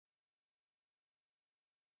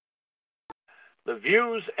The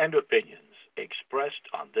views and opinions expressed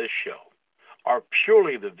on this show are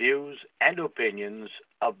purely the views and opinions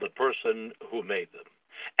of the person who made them,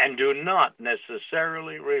 and do not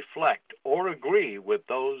necessarily reflect or agree with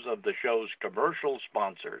those of the show's commercial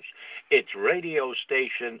sponsors, its radio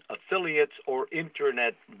station affiliates, or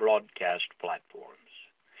internet broadcast platforms.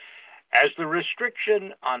 As the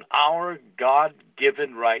restriction on our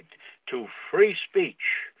God-given right to free speech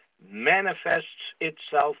manifests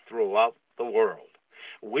itself throughout the world,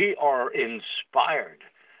 we are inspired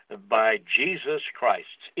by Jesus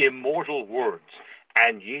Christ's immortal words,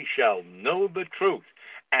 and ye shall know the truth,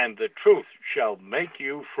 and the truth shall make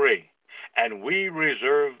you free. And we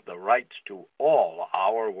reserve the rights to all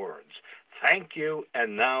our words. Thank you,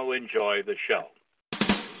 and now enjoy the show.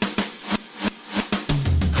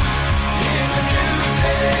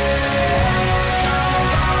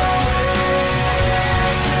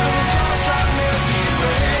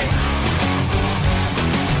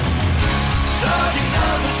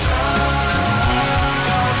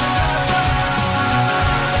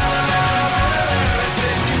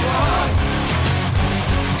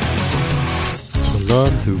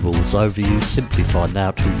 Learn who rules over you, simply find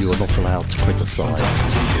out who you are not allowed to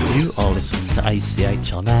criticise. You are listening to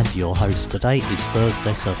ACH. I'm Andy, your host. Today is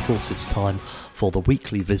Thursday, so of course it's time for the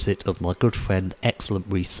weekly visit of my good friend, excellent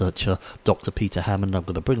researcher, Dr. Peter Hammond. I'm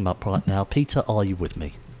going to bring him up right now. Peter, are you with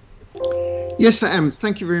me? Yes, I am.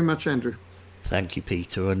 Thank you very much, Andrew. Thank you,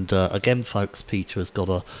 Peter. And again, folks, Peter has got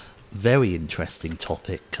a very interesting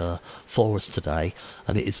topic for us today,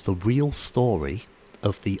 and it is the real story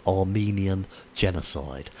of the Armenian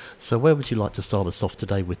Genocide. So where would you like to start us off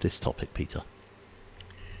today with this topic, Peter?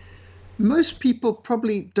 Most people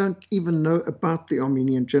probably don't even know about the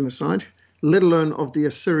Armenian Genocide, let alone of the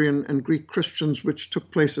Assyrian and Greek Christians, which took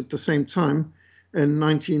place at the same time in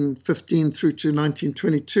 1915 through to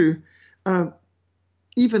 1922.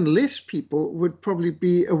 Even less people would probably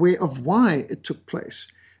be aware of why it took place.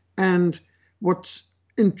 And what's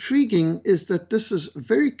intriguing is that this is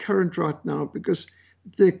very current right now, because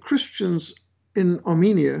the Christians in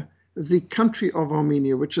Armenia, the country of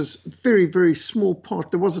Armenia, which is a very, very small part.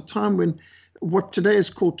 There was a time when what today is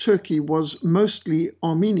called Turkey was mostly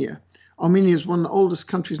Armenia. Armenia is one of the oldest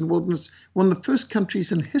countries in the world, and it's one of the first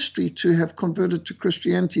countries in history to have converted to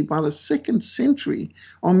Christianity. By the 2nd century,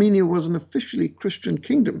 Armenia was an officially Christian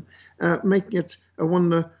kingdom, making it one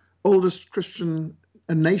of the oldest Christian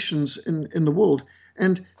nations in the world.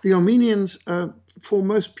 And the Armenians, for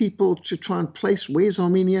most people to try and place, where's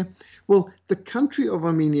Armenia? Well, the country of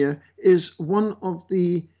Armenia is one of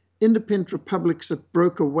the independent republics that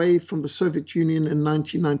broke away from the Soviet Union in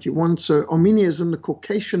 1991. So Armenia is in the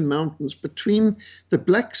Caucasian Mountains between the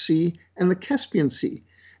Black Sea and the Caspian Sea.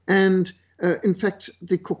 And in fact,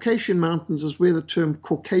 the Caucasian Mountains is where the term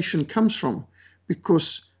Caucasian comes from,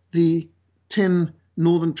 because the 10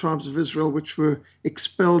 northern tribes of Israel, which were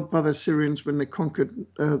expelled by the Assyrians when they conquered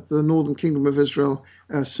the northern kingdom of Israel,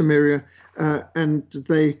 Samaria, and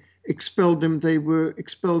they expelled them. They were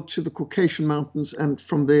expelled to the Caucasian Mountains, and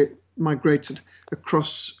from there migrated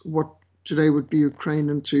across what today would be Ukraine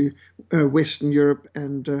into Western Europe,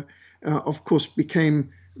 and of course became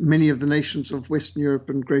many of the nations of Western Europe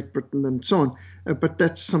and Great Britain and so on. But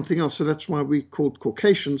that's something else. So that's why we called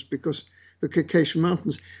Caucasians, because the Caucasian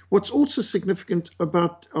Mountains. What's also significant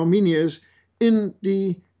about Armenia is in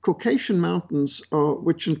the Caucasian Mountains,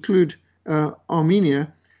 which include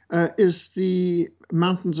Armenia, is the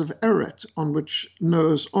mountains of Ararat, on which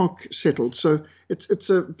Noah's Ark settled. So it's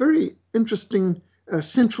a very interesting,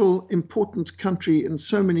 central, important country in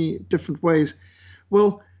so many different ways.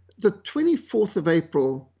 Well, the 24th of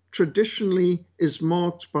April traditionally is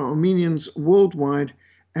marked by Armenians worldwide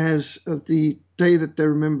as the day that they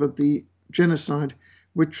remember the genocide,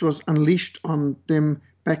 which was unleashed on them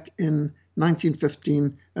back in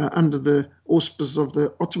 1915 under the auspices of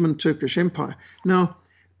the Ottoman Turkish Empire. Now,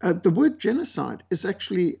 the word genocide is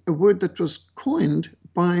actually a word that was coined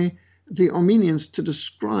by the Armenians to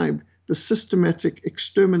describe the systematic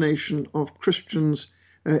extermination of Christians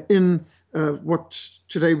in what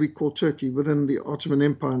today we call Turkey, within the Ottoman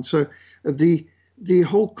Empire. And so the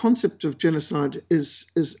whole concept of genocide is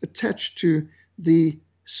attached to the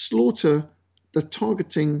slaughter, the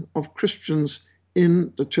targeting of Christians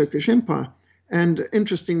in the Turkish Empire. And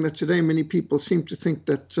interesting that today many people seem to think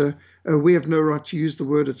that we have no right to use the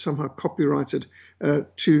word. It's somehow copyrighted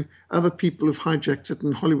to other people who've hijacked it,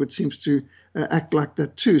 and Hollywood seems to act like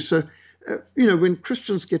that too. So, when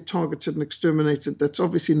Christians get targeted and exterminated, that's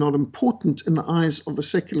obviously not important in the eyes of the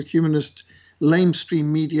secular humanist lamestream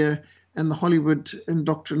media and the Hollywood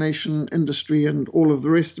indoctrination industry and all of the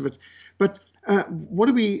rest of it. But what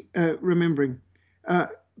are we remembering?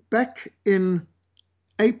 back in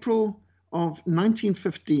April of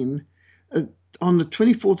 1915, on the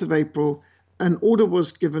 24th of April, an order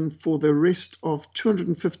was given for the arrest of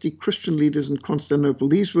 250 Christian leaders in Constantinople.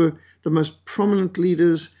 These were the most prominent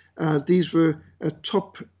leaders. These were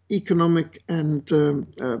top economic and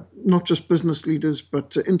not just business leaders,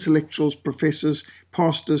 but intellectuals, professors,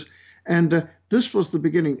 pastors. And this was the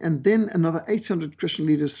beginning. And then another 800 Christian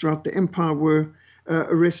leaders throughout the empire were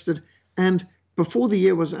arrested. And before the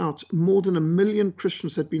year was out, more than 1 million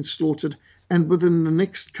Christians had been slaughtered. And within the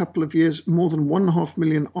next couple of years, more than 1.5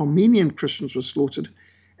 million Armenian Christians were slaughtered.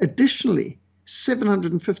 Additionally,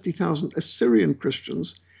 750,000 Assyrian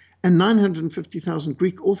Christians and 950,000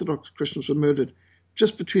 Greek Orthodox Christians were murdered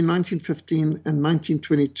just between 1915 and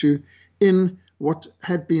 1922 in what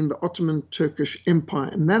had been the Ottoman Turkish Empire.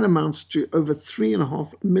 And that amounts to over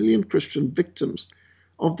 3.5 million Christian victims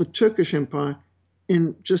of the Turkish Empire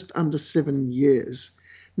in just under 7 years.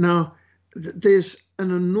 Now, there's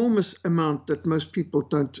an enormous amount that most people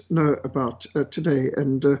don't know about today.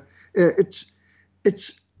 And it's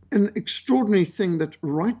an extraordinary thing that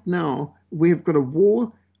right now we have got a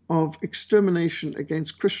war of extermination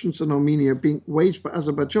against Christians in Armenia being waged by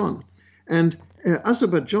Azerbaijan. And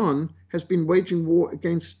Azerbaijan has been waging war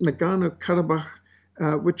against Nagorno-Karabakh,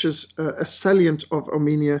 which is a salient of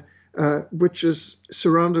Armenia, which is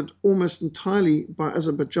surrounded almost entirely by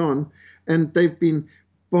Azerbaijan. And they've been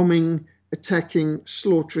bombing, attacking,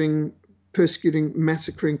 slaughtering, persecuting,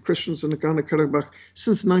 massacring Christians in Nagorno-Karabakh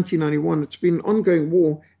since 1991. It's been an ongoing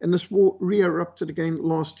war, and this war re-erupted again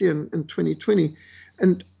last year in 2020.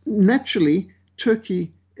 And naturally,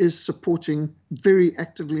 Turkey is supporting very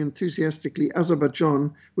actively, enthusiastically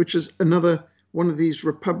Azerbaijan, which is another one of these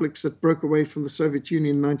republics that broke away from the Soviet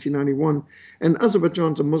Union in 1991. And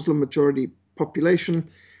Azerbaijan's a Muslim majority population.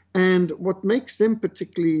 And what makes them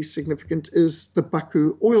particularly significant is the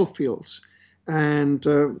Baku oil fields. And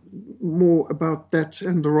more about that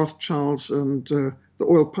and the Rothschilds and the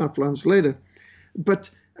oil pipelines later. But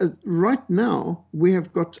right now, we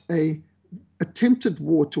have got a attempted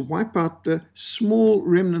war to wipe out the small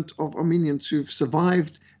remnant of Armenians who've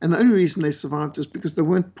survived. And the only reason they survived is because they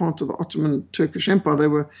weren't part of the Ottoman Turkish Empire. They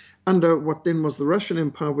were under what then was the Russian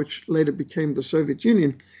Empire, which later became the Soviet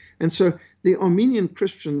Union. And so the Armenian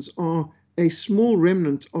Christians are a small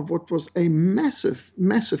remnant of what was a massive,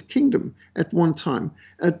 massive kingdom at one time,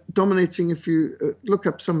 dominating. If you look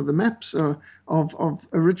up some of the maps of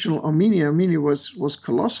original Armenia, Armenia was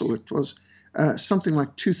colossal. It was something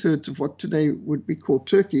like 2/3 of what today would be called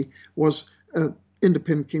Turkey was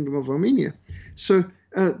independent kingdom of Armenia. So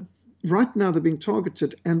right now they're being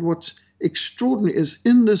targeted. And what's extraordinary is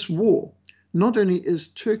in this war, not only is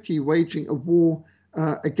Turkey waging a war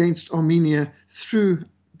against Armenia through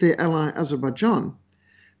their ally Azerbaijan,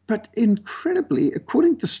 but incredibly,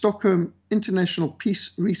 according to Stockholm International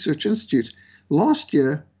Peace Research Institute, last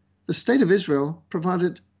year, the state of Israel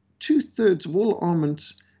provided 2/3 of all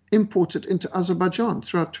armaments imported into Azerbaijan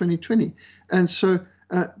throughout 2020. And so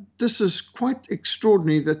this is quite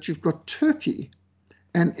extraordinary that you've got Turkey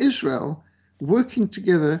and Israel working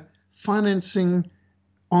together, financing,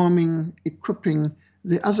 arming, equipping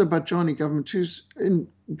the Azerbaijani government, who's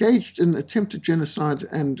engaged in attempted genocide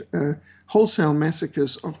and wholesale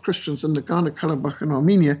massacres of Christians in Nagorno-Karabakh and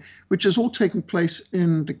Armenia, which is all taking place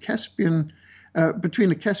in the Caspian, between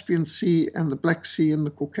the Caspian Sea and the Black Sea and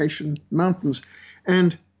the Caucasian Mountains.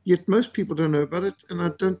 And yet most people don't know about it, and I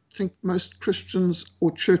don't think most Christians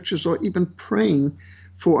or churches are even praying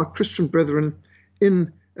for our Christian brethren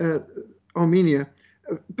in Armenia.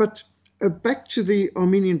 But back to the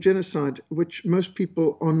Armenian Genocide, which most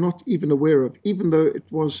people are not even aware of, even though it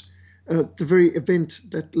was the very event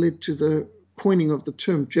that led to the coining of the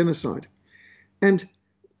term genocide. And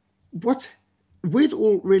where it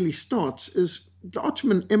all really starts is the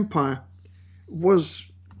Ottoman Empire was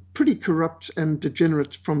pretty corrupt and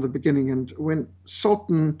degenerate from the beginning. And when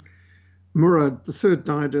Sultan Murad III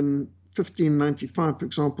died in 1595, for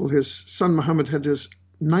example, his son Muhammad had his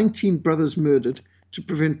 19 brothers murdered to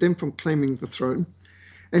prevent them from claiming the throne.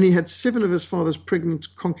 And he had 7 of his father's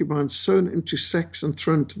pregnant concubines sewn into sacks and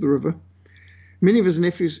thrown to the river. Many of his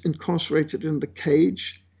nephews incarcerated in the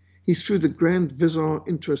cage. He threw the Grand Vizier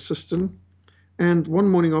into a cistern. And one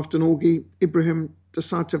morning after an orgy, Ibrahim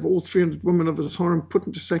decided to have all 300 women of his harem put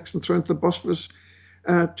into sacks and thrown into the Bosphorus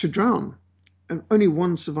to drown. And only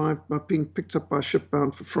one survived by being picked up by a ship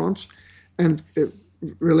bound for France. And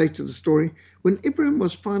relate to the story. When Ibrahim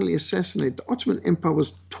was finally assassinated, the Ottoman Empire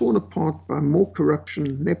was torn apart by more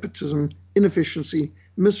corruption, nepotism, inefficiency,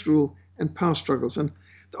 misrule, and power struggles. And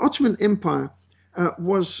the Ottoman Empire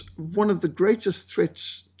was one of the greatest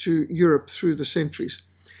threats to Europe through the centuries.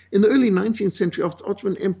 In the early 19th century, after the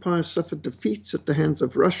Ottoman Empire suffered defeats at the hands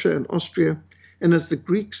of Russia and Austria, and as the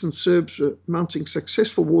Greeks and Serbs were mounting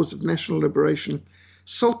successful wars of national liberation,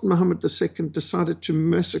 Sultan Muhammad II decided to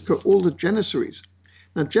massacre all the Janissaries.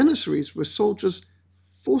 Now, Janissaries were soldiers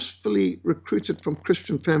forcefully recruited from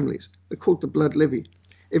Christian families. They're called the blood levy.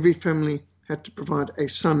 Every family had to provide a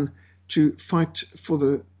son to fight for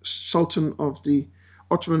the Sultan of the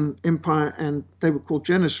Ottoman Empire, and they were called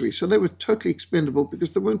Janissaries. So they were totally expendable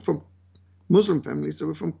because they weren't from Muslim families, they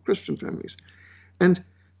were from Christian families. And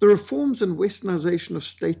the reforms and westernization of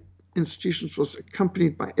state institutions was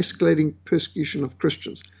accompanied by escalating persecution of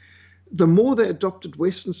Christians. The more they adopted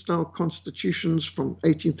Western-style constitutions from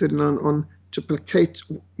 1839 on to placate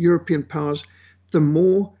European powers, the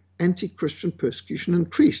more anti-Christian persecution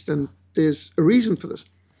increased, and there's a reason for this.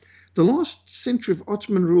 The last century of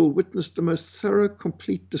Ottoman rule witnessed the most thorough,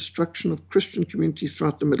 complete destruction of Christian communities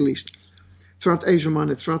throughout the Middle East, throughout Asia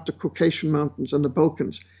Minor, throughout the Caucasian Mountains and the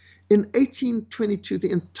Balkans. In 1822,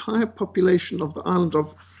 the entire population of the island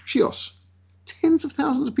of Chios, tens of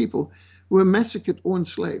thousands of people, were massacred or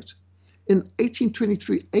enslaved. In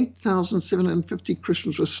 1823, 8,750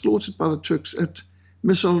 Christians were slaughtered by the Turks at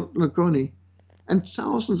Missolonghi, and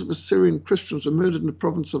thousands of Assyrian Christians were murdered in the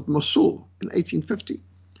province of Mosul in 1850.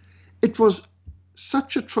 It was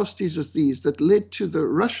such atrocities as these that led to the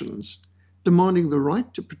Russians demanding the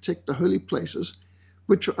right to protect the holy places,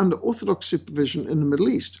 which were under Orthodox supervision in the Middle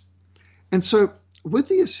East. And so, with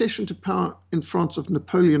the accession to power in France of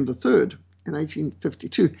Napoleon III in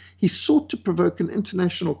 1852, he sought to provoke an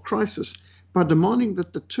international crisis by demanding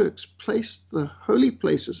that the Turks place the holy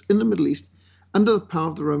places in the Middle East under the power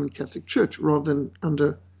of the Roman Catholic Church rather than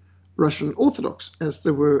under Russian Orthodox, as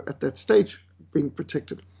they were at that stage being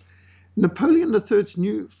protected. Napoleon III's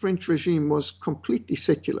new French regime was completely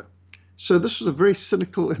secular. So this was a very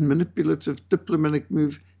cynical and manipulative diplomatic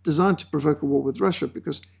move designed to provoke a war with Russia,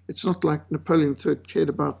 because it's not like Napoleon III cared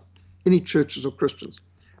about any churches or Christians,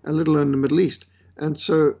 let alone the Middle East. And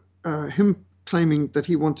so him claiming that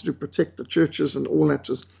he wanted to protect the churches and all that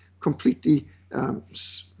was completely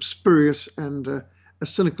spurious and a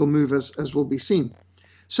cynical move, as will be seen.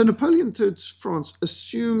 So Napoleon III's France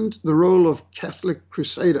assumed the role of Catholic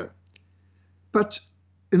crusader, but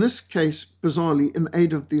in this case, bizarrely, in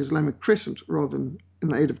aid of the Islamic Crescent rather than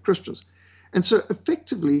in aid of Christians. And so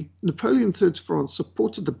effectively, Napoleon III's France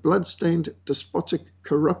supported the blood-stained, despotic,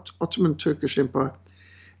 corrupt Ottoman Turkish Empire.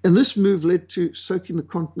 And this move led to soaking the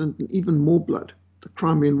continent in even more blood, the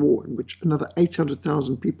Crimean War, in which another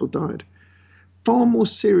 800,000 people died. Far more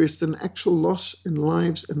serious than actual loss in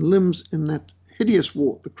lives and limbs in that hideous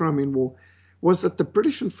war, the Crimean War, was that the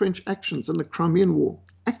British and French actions in the Crimean War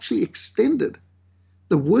actually extended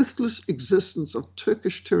the worthless existence of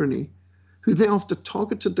Turkish tyranny, who thereafter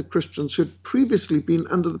targeted the Christians who had previously been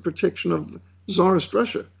under the protection of Tsarist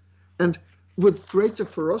Russia. And with greater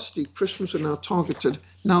ferocity, Christians were now targeted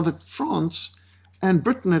now that France and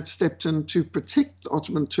Britain had stepped in to protect the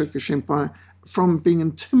Ottoman Turkish Empire from being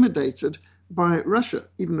intimidated by Russia,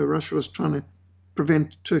 even though Russia was trying to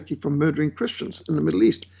prevent Turkey from murdering Christians in the Middle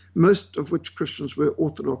East, most of which Christians were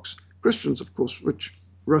Orthodox Christians, of course, which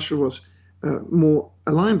Russia was more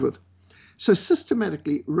aligned with. So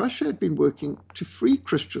systematically, Russia had been working to free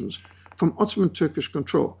Christians from Ottoman Turkish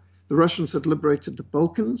control. The Russians had liberated the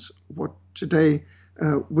Balkans, what today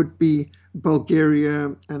would be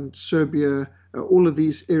Bulgaria and Serbia. All of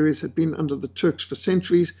these areas had been under the Turks for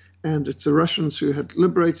centuries, and it's the Russians who had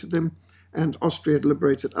liberated them, and Austria had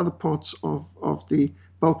liberated other parts of the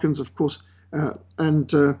Balkans, of course.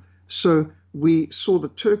 So we saw the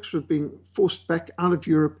Turks were being forced back out of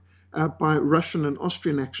Europe by Russian and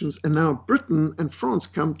Austrian actions, and now Britain and France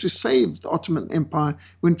come to save the Ottoman Empire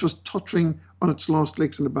when it was tottering on its last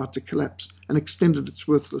legs and about to collapse, and extended its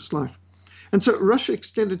worthless life. And so Russia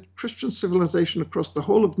extended Christian civilization across the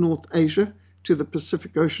whole of North Asia to the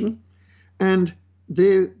Pacific Ocean, and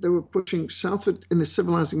there they were pushing southward in a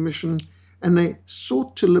civilizing mission, and they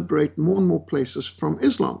sought to liberate more and more places from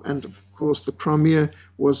Islam. And of course, the Crimea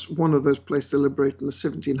was one of those places they liberated in the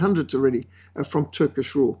 1700s already from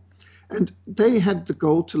Turkish rule. And they had the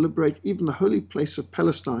goal to liberate even the holy place of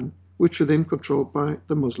Palestine, which were then controlled by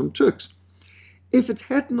the Muslim Turks. If it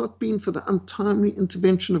had not been for the untimely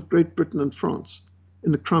intervention of Great Britain and France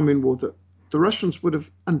in the Crimean War, the Russians would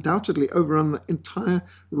have undoubtedly overrun the entire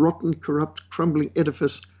rotten, corrupt, crumbling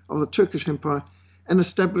edifice of the Turkish Empire and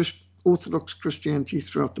established Orthodox Christianity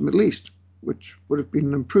throughout the Middle East, which would have been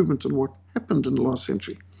an improvement on what happened in the last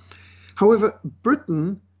century. However,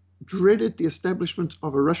 Britain dreaded the establishment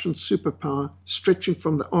of a Russian superpower stretching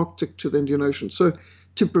from the Arctic to the Indian Ocean. So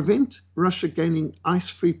To prevent Russia gaining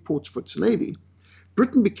ice-free ports for its navy,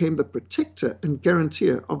 Britain became the protector and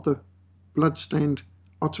guarantor of the blood-stained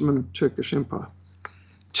Ottoman Turkish Empire.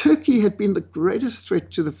 Turkey had been the greatest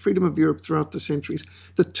threat to the freedom of Europe throughout the centuries.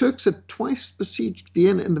 The Turks had twice besieged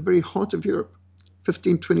Vienna in the very heart of Europe,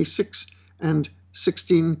 1526 and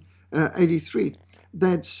 1683. They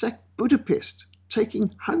had sacked Budapest,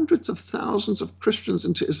 taking hundreds of thousands of Christians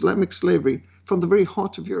into Islamic slavery from the very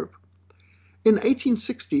heart of Europe. In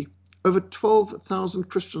 1860, over 12,000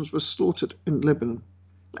 Christians were slaughtered in Lebanon.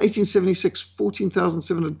 In 1876,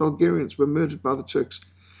 14,700 Bulgarians were murdered by the Turks.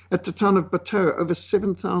 At the town of Batao, over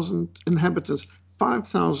 7,000 inhabitants,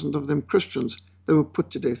 5,000 of them Christians, they were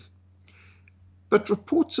put to death. But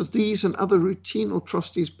reports of these and other routine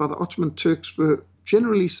atrocities by the Ottoman Turks were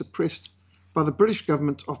generally suppressed by the British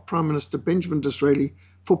government of Prime Minister Benjamin Disraeli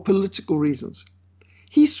for political reasons.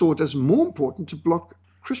 He saw it as more important to block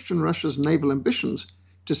Christian Russia's naval ambitions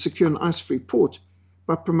to secure an ice-free port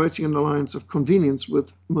by promoting an alliance of convenience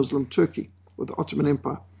with Muslim Turkey, with the Ottoman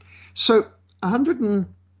Empire. So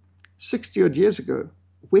 160-odd years ago,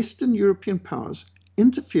 Western European powers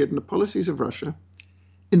interfered in the policies of Russia,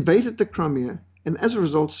 invaded the Crimea, and as a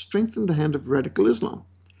result strengthened the hand of radical Islam.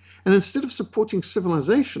 And instead of supporting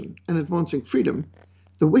civilization and advancing freedom,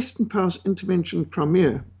 the Western powers' intervention in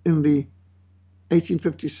Crimea in the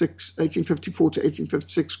 1854 to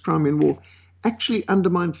 1856 Crimean War actually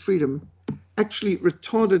undermined freedom, actually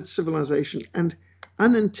retarded civilization, and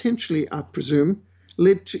unintentionally, I presume,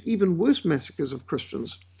 led to even worse massacres of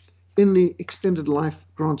Christians in the extended life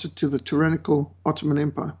granted to the tyrannical Ottoman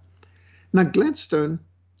Empire. Now, Gladstone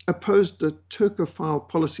opposed the Turkophile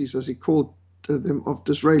policies, as he called them, of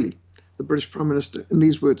Disraeli, the British Prime Minister, in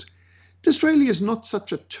these words: "Disraeli is not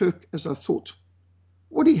such a Turk as I thought.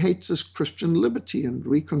 What he hates is Christian liberty and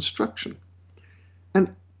reconstruction."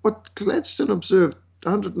 And what Gladstone observed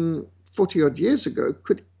 140-odd years ago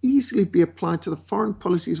could easily be applied to the foreign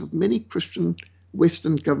policies of many Christian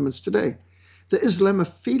Western governments today. The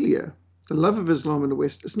Islamophilia, the love of Islam in the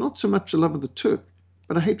West, is not so much a love of the Turk,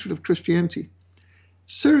 but a hatred of Christianity.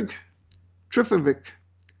 Sergei Trifovic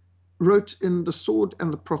wrote in The Sword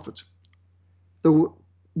and the Prophet, the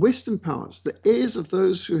Western powers, the heirs of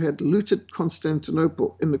those who had looted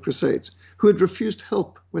Constantinople in the Crusades, who had refused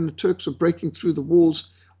help when the Turks were breaking through the walls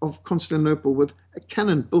of Constantinople with a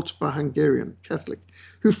cannon built by Hungarian Catholic,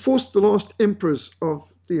 who forced the last emperors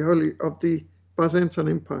of the Byzantine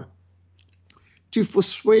Empire to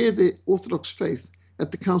forswear their Orthodox faith at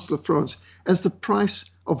the Council of Florence as the price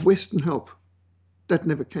of Western help that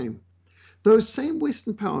never came. Those same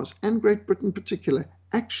Western powers, and Great Britain in particular,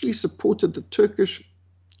 actually supported the Turkish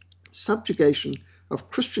subjugation of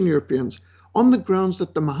Christian Europeans on the grounds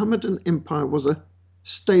that the Mohammedan Empire was a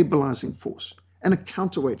stabilizing force and a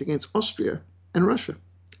counterweight against Austria and Russia.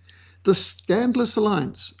 The scandalous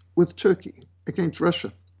alliance with Turkey against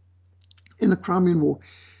Russia in the Crimean War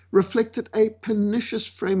reflected a pernicious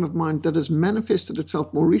frame of mind that has manifested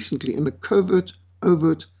itself more recently in the covert,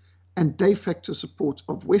 overt, and de facto support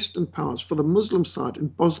of Western powers for the Muslim side in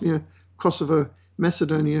Bosnia, Kosovo,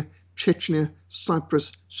 Macedonia, Chechnya,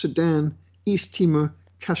 Cyprus, Sudan, East Timor,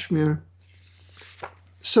 Kashmir.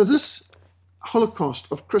 So this Holocaust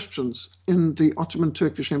of Christians in the Ottoman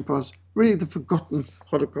Turkish Empire is really the forgotten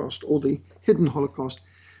Holocaust, or the hidden Holocaust.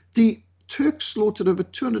 The Turks slaughtered over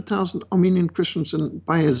 200,000 Armenian Christians in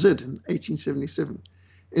Bayazid in 1877,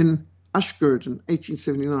 in Ashgurd in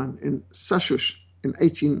 1879, in Sashush in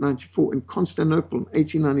 1894, in Constantinople in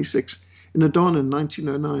 1896, in Adana in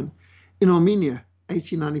 1909, in Armenia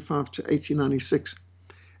 1895 to 1896.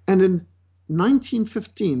 And in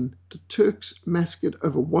 1915, the Turks massacred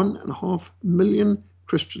over 1.5 million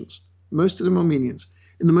Christians, most of them Armenians,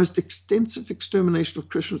 in the most extensive extermination of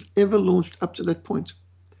Christians ever launched up to that point.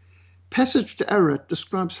 Passage to Ararat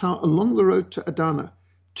describes how along the road to Adana,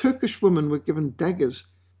 Turkish women were given daggers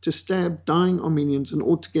to stab dying Armenians in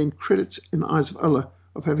order to gain credit in the eyes of Allah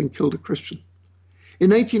of having killed a Christian. In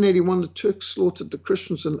 1881, the Turks slaughtered the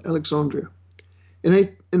Christians in Alexandria. In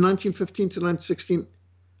 1915 to 1916,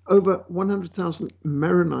 over 100,000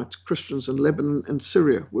 Maronite Christians in Lebanon and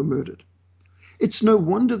Syria were murdered. It's no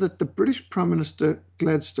wonder that the British Prime Minister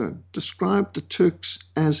Gladstone described the Turks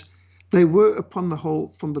as they were, upon the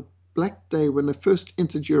whole, from the Black Day when they first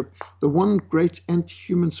entered Europe, the one great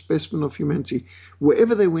anti-human specimen of humanity.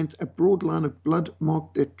 Wherever they went, a broad line of blood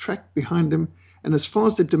marked their track behind them, and as far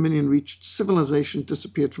as their dominion reached, civilization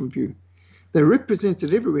disappeared from view. They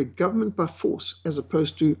represented everywhere government by force as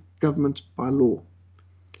opposed to government by law.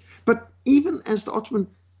 But even as the Ottoman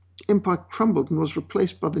Empire crumbled and was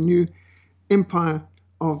replaced by the new empire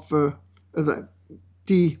of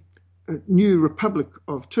the new Republic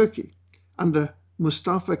of Turkey under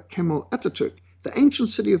Mustafa Kemal Ataturk, the ancient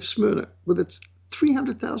city of Smyrna, with its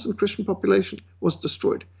 300,000 Christian population, was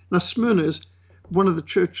destroyed. Now, Smyrna is one of the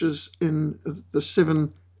churches in the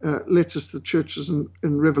 7 letters to the churches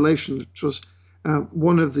in Revelation. It was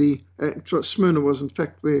one of the, Smyrna was in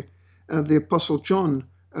fact where the Apostle John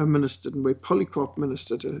ministered and where Polycarp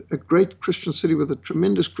ministered, a great Christian city with a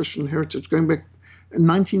tremendous Christian heritage going back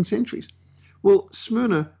 19 centuries. Well,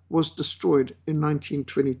 Smyrna was destroyed in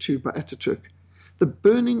 1922 by Ataturk. The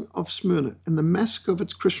burning of Smyrna and the massacre of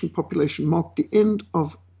its Christian population marked the end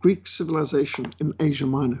of Greek civilization in Asia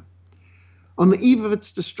Minor. On the eve of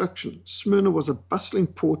its destruction, Smyrna was a bustling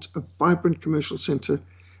port, a vibrant commercial center,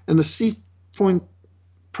 and the seafoam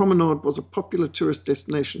promenade was a popular tourist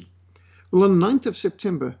destination. Well, on the 9th of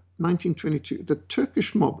September 1922, the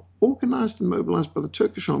Turkish mob, organized and mobilized by the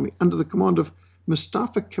Turkish army under the command of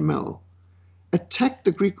Mustafa Kemal, attacked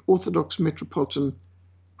the Greek Orthodox Metropolitan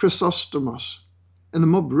Chrysostomos, and the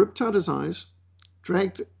mob ripped out his eyes,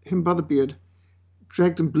 dragged him by the beard,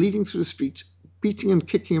 dragged him bleeding through the streets, beating and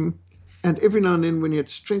kicking him, and every now and then, when he had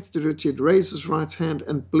strength to do it, he'd raise his right hand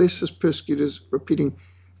and bless his persecutors, repeating,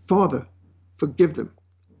 "Father, forgive them."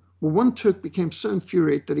 Well, one Turk became so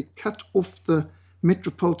infuriated that he cut off the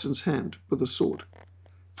Metropolitan's hand with a sword.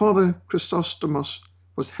 Father Chrysostomos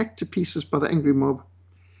was hacked to pieces by the angry mob,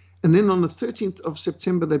 and then on the 13th of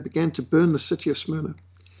September, they began to burn the city of Smyrna.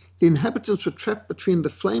 The inhabitants were trapped between the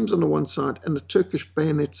flames on the one side and the Turkish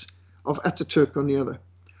bayonets of Ataturk on the other.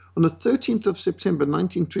 On the 13th of September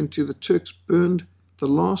 1922, the Turks burned the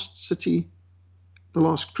last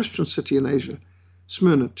Christian city in Asia,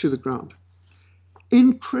 Smyrna, to the ground.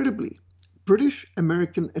 Incredibly, British,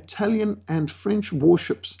 American, Italian, and French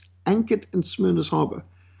warships anchored in Smyrna's harbor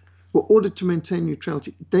were ordered to maintain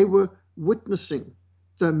neutrality. They were witnessing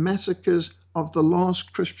the massacres of the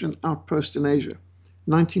last Christian outpost in Asia,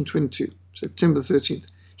 1922, September 13th.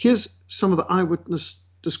 Here's some of the eyewitness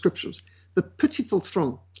descriptions. The pitiful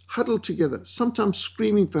throng, huddled together, sometimes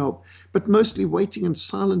screaming for help, but mostly waiting in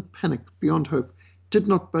silent panic beyond hope, did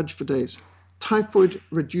not budge for days. Typhoid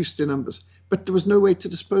reduced their numbers, but there was no way to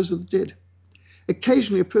dispose of the dead.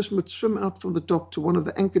 Occasionally, a person would swim out from the dock to one of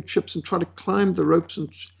the anchored ships and try to climb the ropes and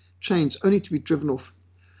chains, only to be driven off.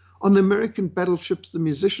 On the American battleships, the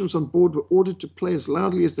musicians on board were ordered to play as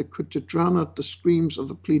loudly as they could to drown out the screams of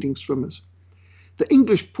the pleading swimmers. The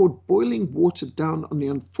English poured boiling water down on the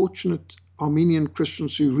unfortunate Armenian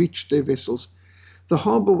Christians who reached their vessels. The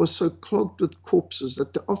harbor was so clogged with corpses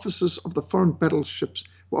that the officers of the foreign battleships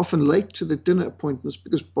were often late to their dinner appointments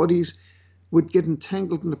because bodies would get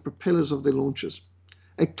entangled in the propellers of their launches.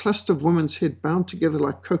 A cluster of women's head bound together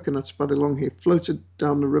like coconuts by their long hair floated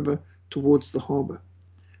down the river towards the harbor.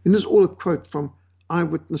 And this is all a quote from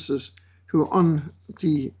eyewitnesses who were on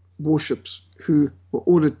the warships who were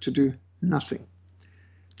ordered to do nothing.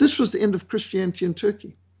 This was the end of Christianity in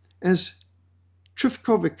Turkey. As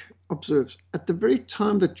Trifkovic observes, at the very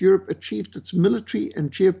time that Europe achieved its military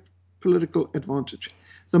and geopolitical advantage,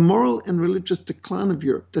 the moral and religious decline of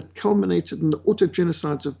Europe that culminated in the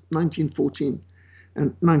auto-genocides of 1914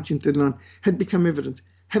 and 1939 had become evident,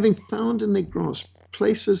 having found in their grasp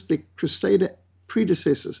places their Crusader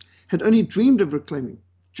predecessors had only dreamed of reclaiming: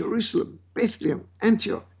 Jerusalem, Bethlehem,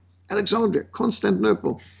 Antioch, Alexandria,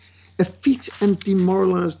 Constantinople. Effete and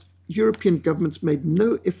demoralized European governments made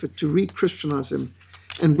no effort to re-Christianize them,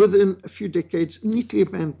 and within a few decades neatly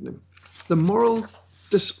abandoned them. The moral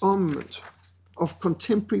disarmament of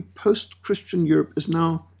contemporary post-Christian Europe is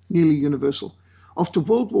now nearly universal. After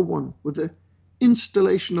World War I, with the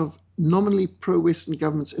installation of nominally pro-Western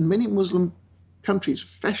governments in many Muslim countries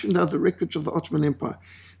fashioned out of the wreckage of the Ottoman Empire,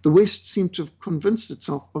 the West seemed to have convinced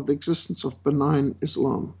itself of the existence of benign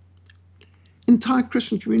Islam. Entire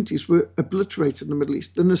Christian communities were obliterated in the Middle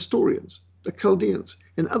East. The Nestorians, the Chaldeans,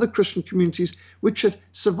 and other Christian communities which had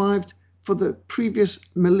survived for the previous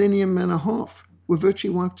millennium and a half were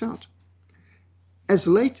virtually wiped out. As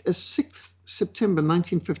late as 6th September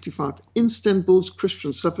 1955, Istanbul's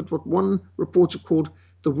Christians suffered what one reporter called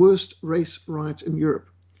the worst race riot in Europe,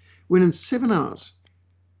 when in 7 hours,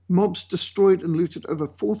 mobs destroyed and looted over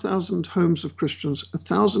 4,000 homes of Christians,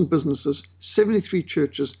 1,000 businesses, 73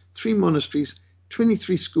 churches, 3 monasteries,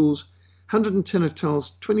 23 schools, 110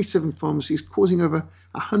 hotels, 27 pharmacies, causing over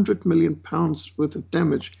 £100 million worth of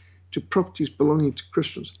damage to properties belonging to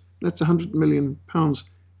Christians. That's £100 million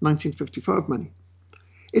 1955 money.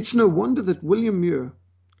 It's no wonder that William Muir,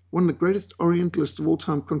 one of the greatest Orientalists of all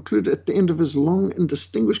time, concluded at the end of his long and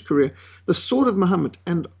distinguished career, the sword of Muhammad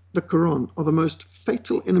and the Quran are the most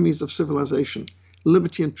fatal enemies of civilization,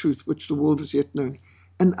 liberty and truth which the world has yet known,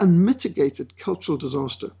 an unmitigated cultural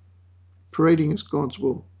disaster. parading as God's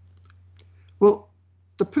will. Well,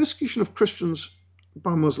 the persecution of Christians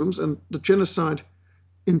by Muslims and the genocide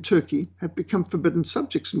in Turkey have become forbidden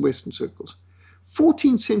subjects in Western circles.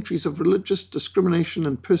 14 centuries of religious discrimination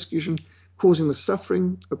and persecution causing the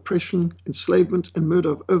suffering, oppression, enslavement, and murder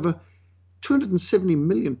of over 270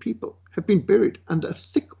 million people have been buried under a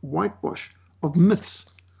thick whitewash of myths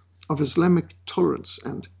of Islamic tolerance,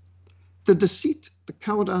 and the deceit, the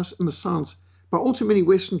cowardice, and the silence by all too many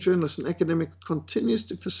Western journalists and academics continues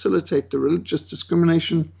to facilitate the religious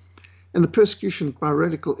discrimination and the persecution by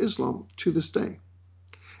radical Islam to this day.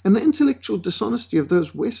 And the intellectual dishonesty of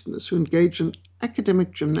those Westerners who engage in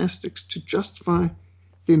academic gymnastics to justify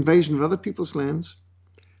the invasion of other people's lands,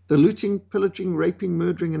 the looting, pillaging, raping,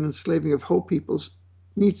 murdering, and enslaving of whole peoples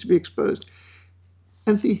needs to be exposed.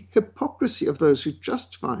 And the hypocrisy of those who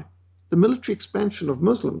justify the military expansion of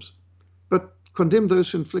Muslims, but condemn those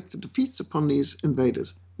who inflicted defeats upon these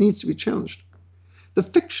invaders, needs to be challenged. The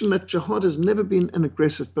fiction that jihad has never been an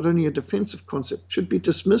aggressive but only a defensive concept should be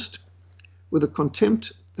dismissed with the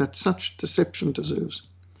contempt that such deception deserves.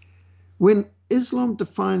 When Islam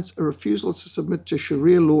defines a refusal to submit to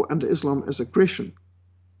Sharia law under Islam as aggression,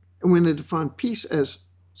 and when they define peace as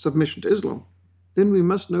submission to Islam, then we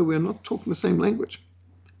must know we are not talking the same language.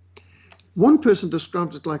 One person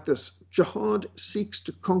described it like this: jihad seeks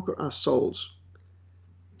to conquer our souls.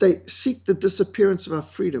 They seek the disappearance of our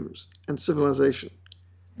freedoms and civilization.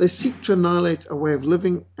 They seek to annihilate our way of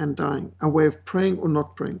living and dying, our way of praying or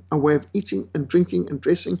not praying, our way of eating and drinking and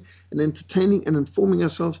dressing and entertaining and informing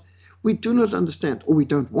ourselves. We do not understand, or we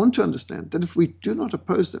don't want to understand, that if we do not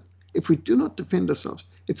oppose them, if we do not defend ourselves,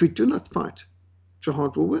 if we do not fight,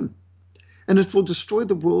 jihad will win. And it will destroy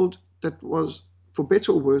the world that was, for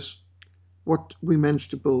better or worse, what we managed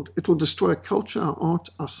to build. It will destroy our culture, our art,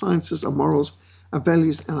 our sciences, our morals, our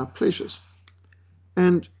values, and our pleasures.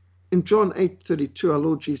 And in John 8:32, our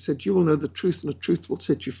Lord Jesus said, "You will know the truth, and the truth will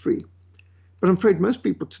set you free." But I'm afraid most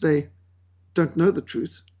people today don't know the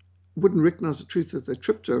truth, wouldn't recognize the truth if they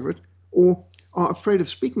tripped over it, or are afraid of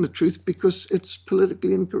speaking the truth because it's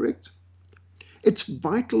politically incorrect. It's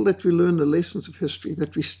vital that we learn the lessons of history,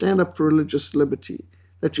 that we stand up for religious liberty,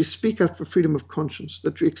 that we speak out for freedom of conscience,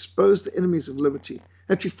 that we expose the enemies of liberty,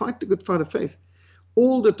 that we fight the good fight of faith.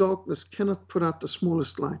 All the darkness cannot put out the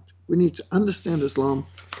smallest light. We need to understand Islam.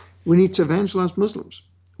 We need to evangelize Muslims.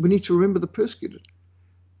 We need to remember the persecuted.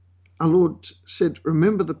 Our Lord said,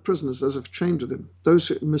 "Remember the prisoners as if chained to them, those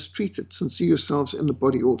who are mistreated, since you yourselves in the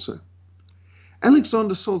body also."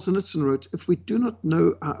 Alexander Solzhenitsyn wrote, "If we do not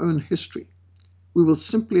know our own history, we will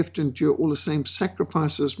simply have to endure all the same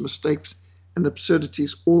sacrifices, mistakes, and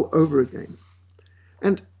absurdities all over again."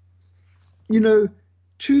 And,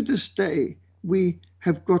 to this day, we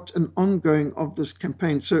have got an ongoing of this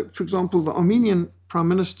campaign. So, for example, the Armenian Prime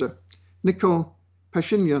Minister, Nikol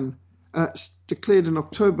Pashinyan, declared in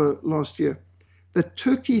October last year that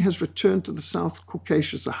Turkey has returned to the South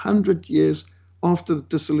Caucasus 100 years after the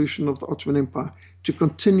dissolution of the Ottoman Empire to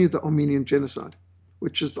continue the Armenian Genocide,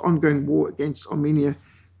 which is the ongoing war against Armenia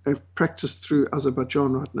practiced through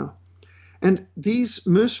Azerbaijan right now. And these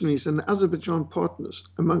mercenaries and the Azerbaijan partners,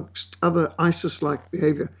 amongst other ISIS-like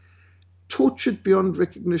behavior, tortured beyond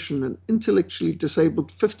recognition an intellectually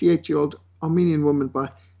disabled 58-year-old Armenian woman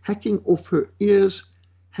by hacking off her ears,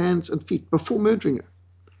 hands, and feet before murdering her.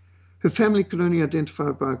 Her family could only identify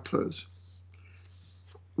her by her clothes.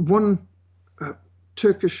 One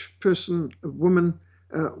Turkish person, a woman,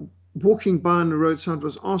 walking by on the roadside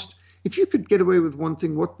was asked, "If you could get away with one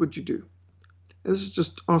thing, what would you do?" And this is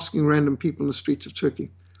just asking random people in the streets of Turkey.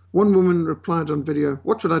 One woman replied on video,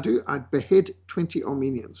 "What would I do? I'd behead 20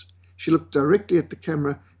 Armenians." She looked directly at the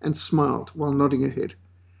camera and smiled while nodding her head.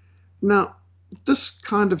 Now, this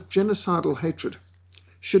kind of genocidal hatred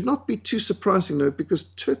should not be too surprising, though, because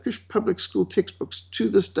Turkish public school textbooks to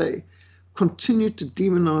this day continue to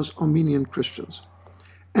demonize Armenian Christians.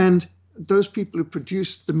 And those people who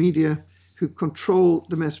produce the media, who control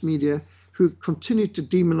the mass media, who continue to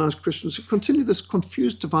demonize Christians, who continue this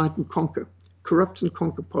confused divide and conquer, corrupt and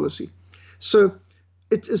conquer policy. So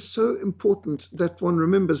it is so important that one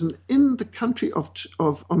remembers, and in the country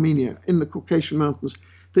of Armenia, in the Caucasian Mountains,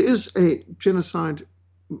 there is a genocide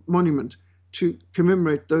monument to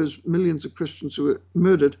commemorate those millions of Christians who were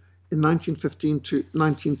murdered in 1915 to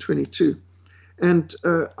 1922. And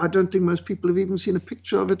I don't think most people have even seen a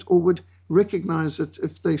picture of it or would recognize it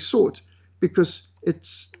if they saw it, because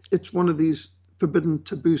it's one of these forbidden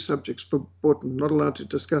taboo subjects, forbidden, not allowed to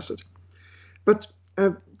discuss it. But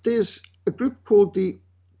there's a group called the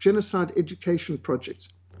Genocide Education Project,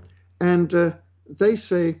 and they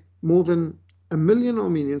say more than 1 million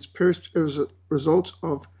Armenians perished as a result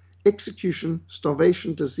of execution,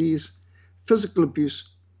 starvation, disease, physical abuse.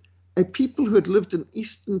 A people who had lived in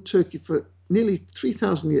eastern Turkey for nearly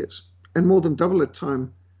 3,000 years, and more than double the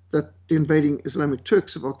time that the invading Islamic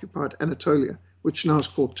Turks have occupied Anatolia, which now is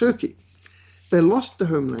called Turkey. They lost the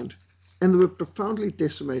homeland, and they were profoundly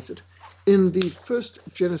decimated in the first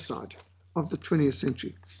genocide of the 20th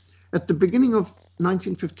century. At the beginning of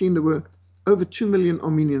 1915, there were over 2 million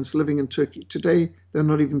Armenians living in Turkey. Today, there are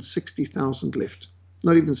not even 60,000 left,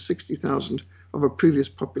 not even 60,000 of a previous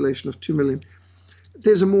population of 2 million.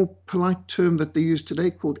 There's a more polite term that they use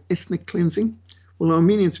today called ethnic cleansing. Well,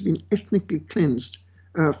 Armenians have been ethnically cleansed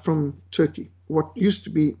from Turkey, what used to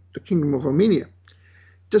be the Kingdom of Armenia.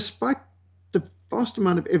 Despite the vast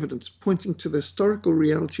amount of evidence pointing to the historical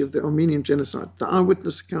reality of the Armenian genocide, the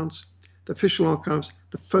eyewitness accounts, the official archives,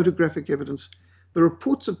 the photographic evidence, the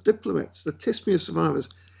reports of diplomats, the testimony of survivors,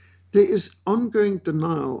 there is ongoing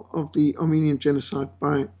denial of the Armenian genocide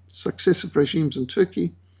by successive regimes in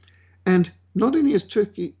Turkey. And not only has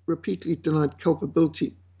Turkey repeatedly denied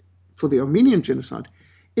culpability for the Armenian genocide,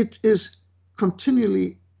 it is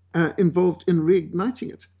continually involved in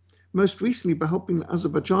reigniting it, most recently by helping the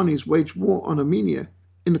Azerbaijanis wage war on Armenia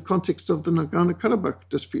in the context of the Nagorno-Karabakh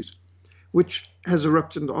dispute, which has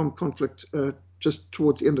erupted into armed conflict just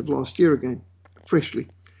towards the end of last year again, freshly.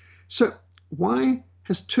 So why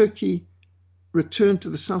has Turkey returned to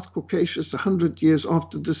the South Caucasus 100 years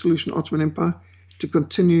after the dissolution of the Ottoman Empire to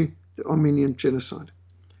continue the Armenian genocide?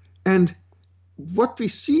 And what we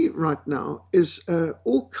see right now is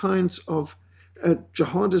all kinds of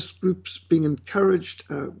jihadist groups being encouraged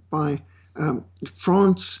by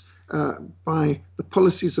France, by the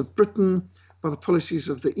policies of Britain, by the policies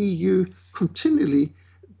of the EU. Continually,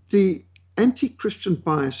 the anti-Christian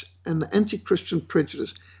bias and the anti-Christian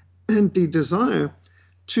prejudice and the desire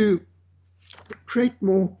to create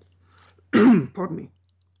more, pardon me,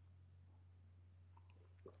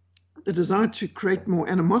 the desire to create more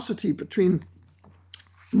animosity between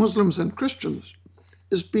Muslims and Christians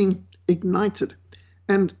is being ignited.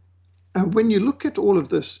 And when you look at all of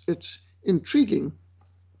this, it's intriguing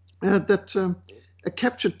that a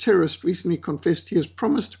captured terrorist recently confessed he has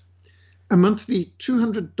promised a monthly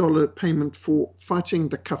 $200 payment for fighting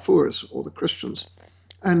the Kafirs, or the Christians,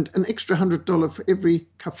 and an extra $100 for every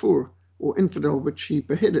Kafir, or infidel, which he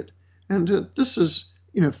beheaded. And this is,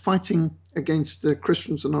 fighting against the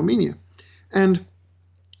Christians in Armenia. And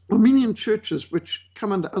Armenian churches, which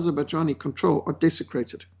come under Azerbaijani control, are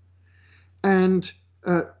desecrated. And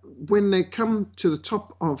when they come to the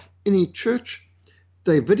top of any church,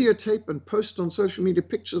 they videotape and post on social media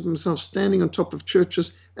pictures of themselves standing on top of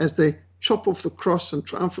churches as they chop off the cross and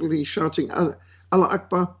triumphantly shouting Allah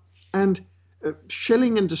Akbar, and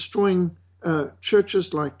shelling and destroying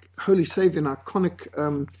churches like Holy Savior, an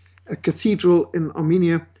iconic cathedral in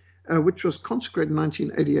Armenia, which was consecrated in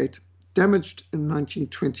 1988, damaged in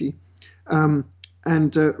 1920,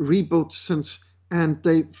 and rebuilt since. And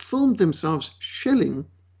they filmed themselves shelling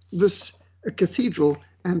this cathedral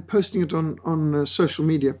and posting it on social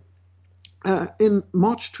media. In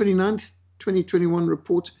March 29th, 2021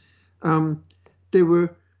 report, there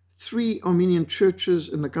were 3 Armenian churches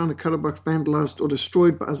in Nagorno-Karabakh vandalized or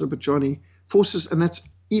destroyed by Azerbaijani forces, and that's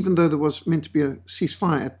even though there was meant to be a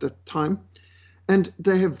ceasefire at that time. And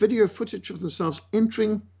they have video footage of themselves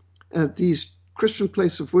entering these Christian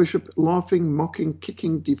places of worship, laughing, mocking,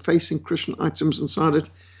 kicking, defacing Christian items inside it,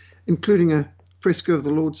 including a fresco of the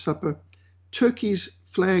Lord's Supper. Turkey's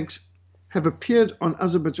flags have appeared on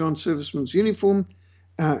Azerbaijan servicemen's uniform,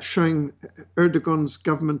 showing Erdogan's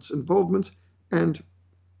government's involvement. And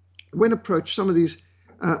when approached, some of these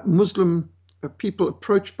Muslim people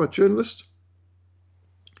approached by journalists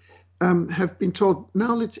have been told,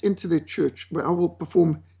 now let's enter their church where I will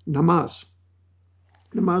perform namaz.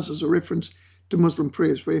 Namaz is a reference to Muslim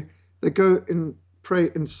prayers where they go and pray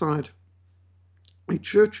inside a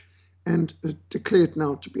church and declare it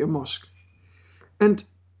now to be a mosque. And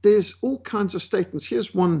there's all kinds of statements.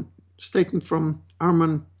 Here's one statement from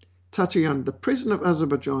Arman Tatayan. The president of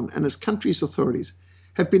Azerbaijan and his country's authorities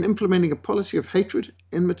have been implementing a policy of hatred,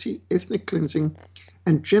 enmity, ethnic cleansing,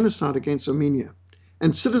 and genocide against Armenia.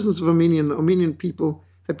 And citizens of Armenia and the Armenian people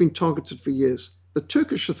have been targeted for years. The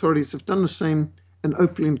Turkish authorities have done the same and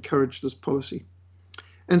openly encouraged this policy.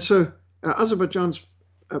 And so Azerbaijan's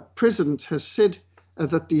president has said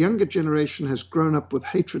that the younger generation has grown up with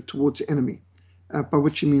hatred towards the enemy, by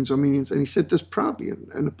which he means Armenians. And he said this proudly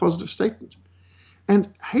in a positive statement.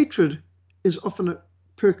 And hatred is often a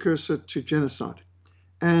precursor to genocide.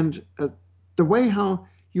 And the way how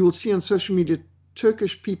you will see on social media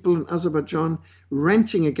Turkish people in Azerbaijan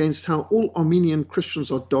ranting against how all Armenian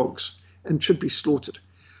Christians are dogs and should be slaughtered.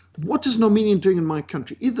 What is an Armenian doing in my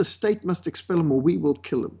country? Either the state must expel him or we will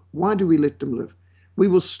kill him. Why do we let them live? We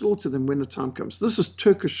will slaughter them when the time comes. This is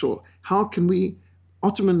Turkish soil. How can we,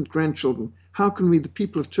 Ottoman grandchildren, how can we, the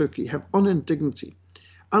people of Turkey, have honor and dignity?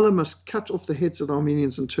 Allah must cut off the heads of the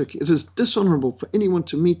Armenians in Turkey. It is dishonorable for anyone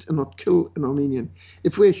to meet and not kill an Armenian.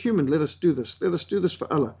 If we're human, let us do this. Let us do this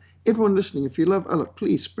for Allah. Everyone listening, if you love Allah,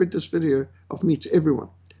 please spread this video of me to everyone.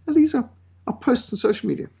 And these are posts on social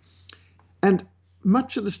media. And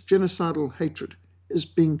much of this genocidal hatred is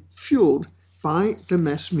being fueled by the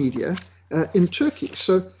mass media in Turkey.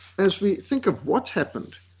 So as we think of what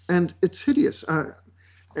happened, and it's hideous.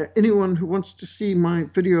 Anyone who wants to see my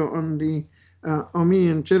video on the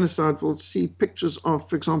Armenian genocide will see pictures of,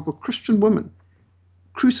 for example, Christian women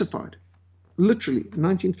crucified, literally,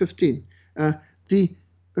 1915. The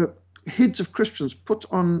heads of Christians put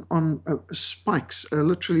on spikes,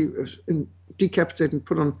 literally decapitated and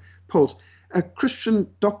put on poles. Christian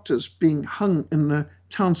doctors being hung in the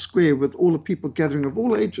town square with all the people gathering of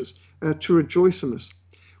all ages to rejoice in this.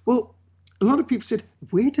 Well, a lot of people said,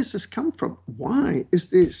 where does this come from? Why is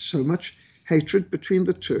there so much hatred between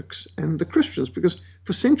the Turks and the Christians? Because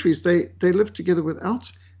for centuries they lived together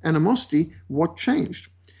without animosity. What changed?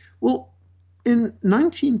 Well, in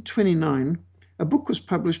 1929, a book was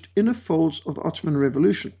published, Inner Folds of the Ottoman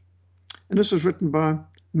Revolution. And this was written by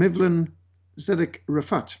Mevlin Zedek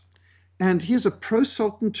Rafat. And he's a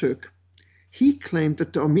pro-Sultan Turk. He claimed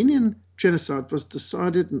that the Armenian genocide was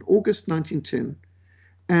decided in August 1910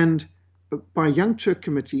 and by a Young Turk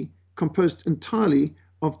committee composed entirely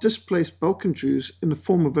of displaced Balkan Jews in the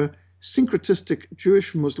form of a syncretistic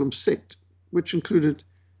Jewish-Muslim sect, which included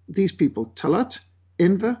these people: Talat,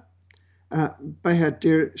 Enver,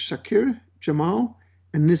 Bahadir Shakir, Jamal,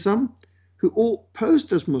 and Nizam, who all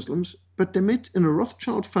posed as Muslims, but they met in a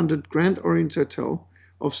Rothschild-funded Grand Orient Hotel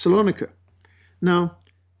of Salonika. Now,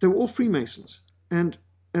 they were all Freemasons, and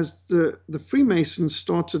as the Freemasons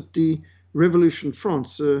started the revolution in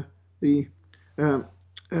France, the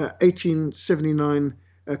 1879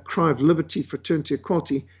 cry of liberty, fraternity,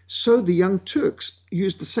 equality, so the Young Turks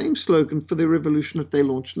used the same slogan for their revolution that they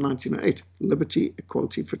launched in 1908, liberty,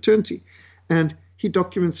 equality, fraternity. And he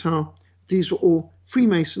documents how these were all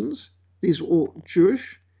Freemasons, these were all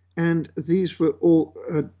Jewish, and these were all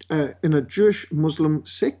in a Jewish-Muslim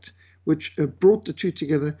sect, which brought the two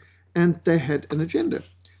together, and they had an agenda.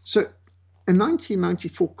 So a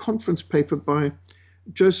 1994 conference paper by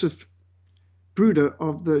Joseph Bruder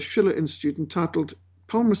of the Schiller Institute entitled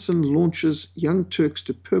Palmerston Launches Young Turks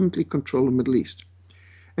to Permanently Control the Middle East.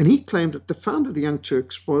 And he claimed that the founder of the Young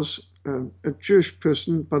Turks was a Jewish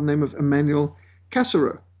person by the name of Emanuel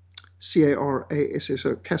Cassaro,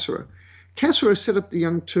 C-A-R-A-S-S-O, Cassaro. Cassaro set up the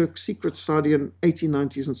Young Turk secret society in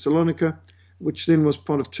 1890s in Salonika, which then was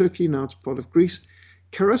part of Turkey, now it's part of Greece.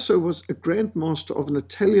 Cassaro was a Grand Master of an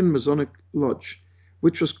Italian Masonic lodge,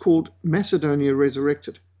 which was called Macedonia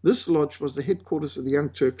Resurrected. This lodge was the headquarters of the Young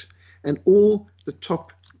Turks, and all the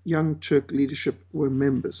top Young Turk leadership were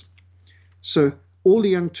members. So all the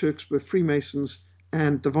Young Turks were Freemasons,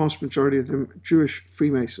 and the vast majority of them Jewish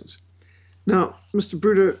Freemasons. Now, Mr.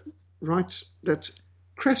 Bruder writes that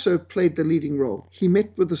Cassaro played the leading role. He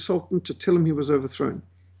met with the Sultan to tell him he was overthrown.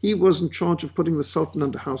 He was in charge of putting the Sultan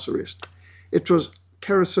under house arrest. It was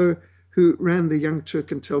Cassaro who ran the Young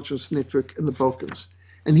Turk intelligence network in the Balkans.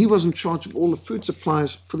 And he was in charge of all the food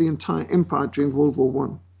supplies for the entire empire during World War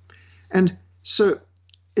I. And so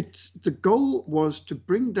the goal was to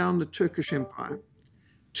bring down the Turkish Empire,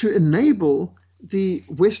 to enable the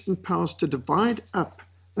Western powers to divide up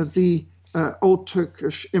the old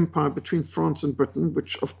Turkish Empire between France and Britain,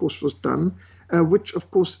 which of course was done, which of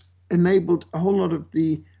course enabled a whole lot of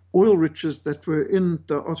the oil riches that were in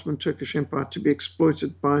the Ottoman Turkish Empire to be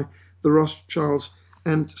exploited by the Rothschilds.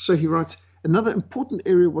 And so he writes, another important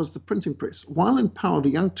area was the printing press. While in power, the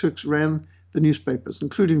Young Turks ran the newspapers,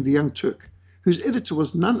 including the Young Turk, whose editor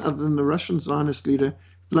was none other than the Russian Zionist leader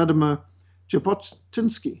Vladimir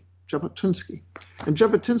Jabotinsky. And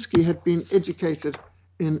Jabotinsky had been educated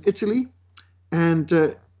in Italy,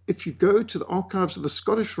 and if you go to the archives of the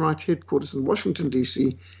Scottish Rite headquarters in Washington,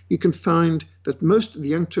 D.C., you can find that most of the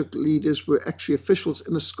Young Turk leaders were actually officials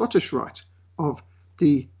in the Scottish Rite of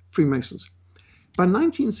the Freemasons. By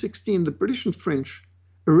 1916, the British and French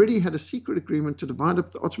already had a secret agreement to divide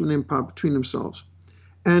up the Ottoman Empire between themselves.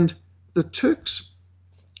 And the Turks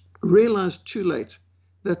realized too late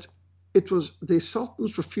that it was their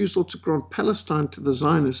Sultan's refusal to grant Palestine to the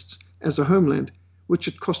Zionists as a homeland, which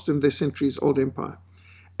had cost them their centuries-old empire.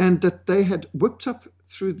 And that they had whipped up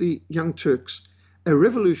through the Young Turks a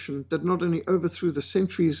revolution that not only overthrew the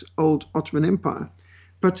centuries-old Ottoman Empire,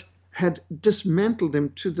 but had dismantled them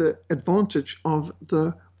to the advantage of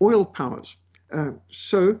the oil powers.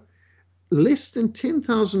 So less than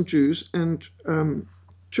 10,000 Jews and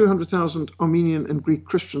 200,000 Armenian and Greek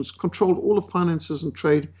Christians controlled all the finances and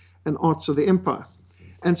trade and arts of the empire.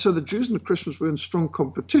 And so the Jews and the Christians were in strong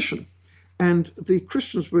competition. And the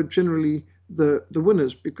Christians were generally the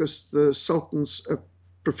winners because the sultans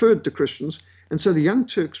preferred the Christians. And so the Young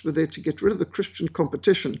Turks were there to get rid of the Christian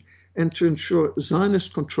competition and to ensure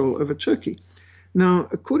Zionist control over Turkey. Now,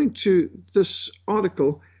 according to this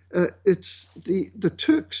article, it's the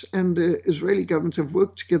Turks and the Israeli government have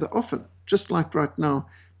worked together often, just like right now.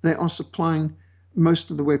 They are supplying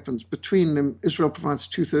most of the weapons. Between them, Israel provides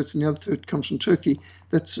 2/3 and the other third comes from Turkey.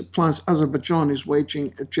 That supplies Azerbaijan, who's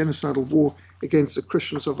waging a genocidal war against the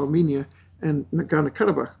Christians of Armenia and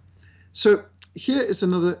Nagorno-Karabakh. So here is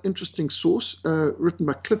another interesting source written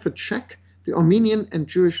by Clifford Shack, the Armenian and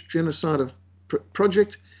Jewish Genocide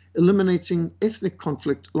Project, eliminating ethnic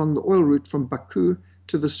conflict along the oil route from Baku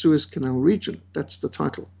to the Suez Canal region. That's the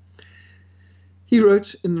title. He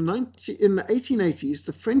wrote, in the 1880s,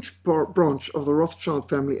 the French branch of the Rothschild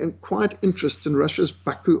family acquired interest in Russia's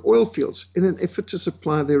Baku oil fields in an effort to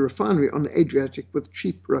supply their refinery on the Adriatic with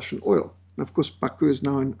cheap Russian oil. And of course, Baku is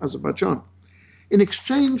now in Azerbaijan. In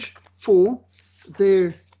exchange for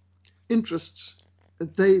their interests,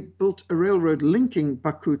 they built a railroad linking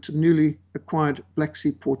Baku to the newly acquired Black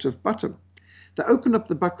Sea port of Batum. They opened up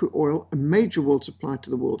the Baku oil, a major world supply to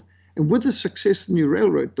the world. And with the success of the new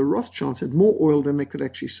railroad, the Rothschilds had more oil than they could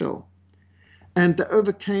actually sell. And they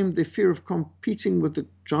overcame their fear of competing with the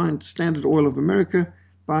giant Standard Oil of America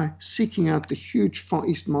by seeking out the huge Far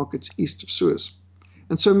East markets east of Suez.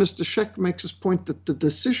 And so Mr. Shack makes his point that the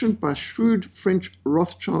decision by shrewd French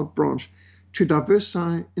Rothschild branch to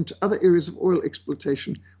diversify into other areas of oil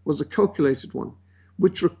exploitation was a calculated one,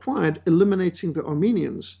 which required eliminating the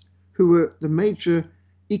Armenians, who were the major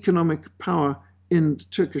economic power in the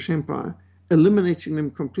Turkish Empire, eliminating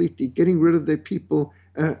them completely, getting rid of their people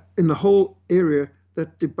in the whole area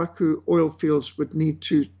that the Baku oil fields would need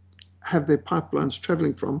to have their pipelines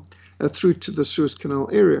traveling from through to the Suez Canal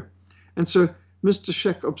area. And so Mr.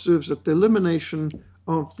 Shack observes that the elimination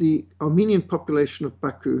of the Armenian population of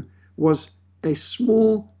Baku was a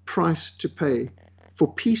small price to pay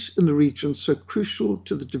for peace in the region so crucial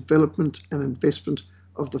to the development and investment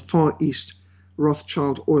of the Far East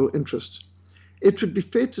Rothschild oil interests. It would be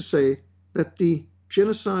fair to say that the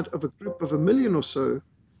genocide of a group of 1 million or so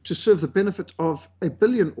to serve the benefit of 1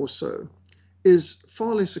 billion or so is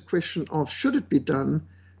far less a question of should it be done,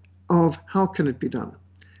 of how can it be done.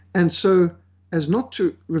 And so, as not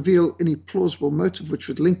to reveal any plausible motive which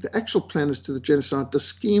would link the actual planners to the genocide, the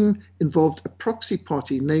scheme involved a proxy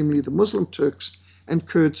party, namely the Muslim Turks and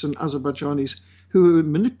Kurds and Azerbaijanis, who were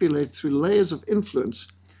manipulated through layers of influence,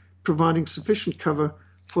 providing sufficient cover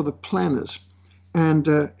for the planners. And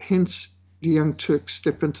hence the Young Turks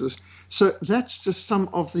step into this. So that's just some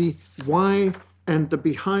of the why and the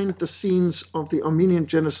behind the scenes of the Armenian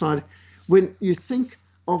genocide. When you think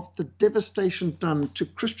of the devastation done to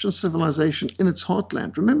Christian civilization in its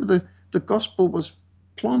heartland, remember the gospel was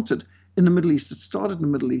planted in the Middle East. It started in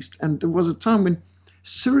the Middle East. And there was a time when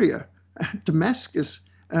Syria, Damascus,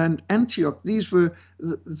 and Antioch, these were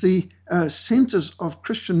the centers of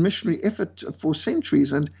Christian missionary effort for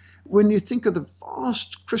centuries. And when you think of the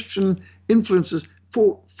vast Christian influences,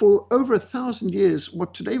 for over 1,000 years,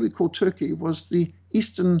 what today we call Turkey was the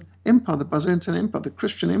Eastern Empire, the Byzantine Empire, the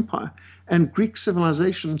Christian Empire, and Greek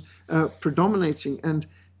civilization predominating, and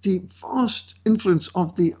the vast influence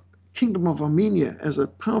of the Kingdom of Armenia as a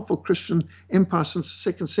powerful Christian empire since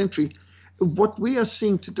the 2nd century. What we are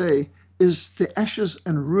seeing today is the ashes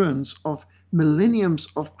and ruins of millenniums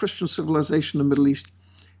of Christian civilization in the Middle East,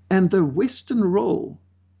 and the Western role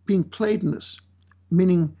being played in this,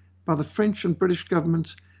 meaning by the French and British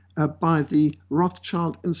governments, by the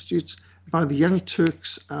Rothschild Institutes, by the Young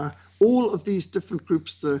Turks, all of these different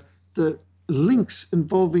groups, the links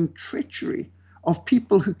involving treachery of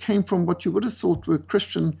people who came from what you would have thought were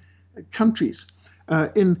Christian countries,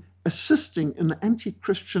 in assisting in the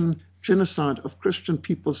anti-Christian genocide of Christian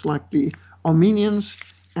peoples like the Armenians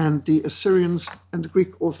and the Assyrians and the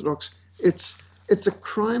Greek Orthodox. It's a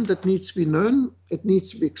crime that needs to be known, it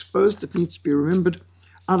needs to be exposed, it needs to be remembered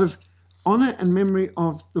out of honor and memory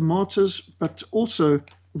of the martyrs, but also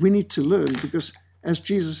we need to learn, because as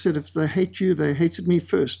Jesus said, if they hate you, they hated me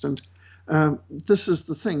first. And this is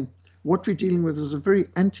the thing. What we're dealing with is a very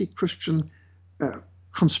anti-Christian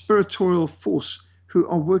conspiratorial force who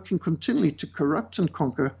are working continually to corrupt and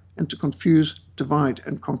conquer and to confuse, divide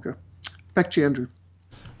and conquer. Back to you, Andrew.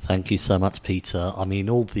 Thank you so much, Peter. I mean,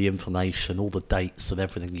 all the information, all the dates and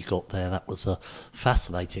everything you got there, that was a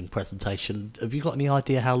fascinating presentation. Have you got any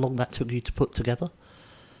idea how long that took you to put together?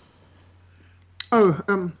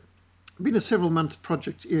 Been a several-month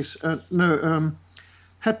project, yes.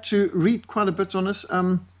 Had to read quite a bit on this.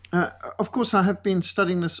 Of course, I have been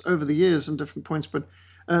studying this over the years in different points, but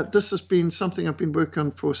this has been something I've been working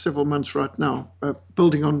on for several months right now,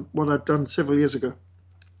 building on what I've done several years ago.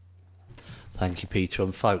 Thank you, Peter.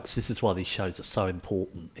 And folks, this is why these shows are so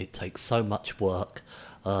important. It takes so much work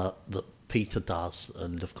that Peter does,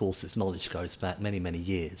 and of course his knowledge goes back many, many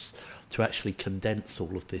years, to actually condense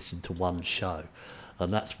all of this into one show.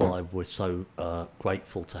 And that's why we're so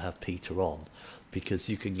grateful to have Peter on, because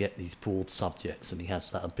you can get these broad subjects and he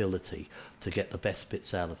has that ability to get the best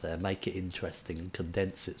bits out of there, make it interesting and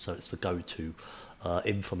condense it so it's the go-to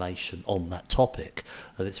information on that topic.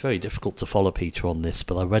 And it's very difficult to follow Peter on this,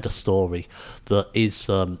 but I read a story that is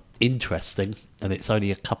interesting, and it's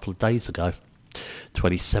only a couple of days ago,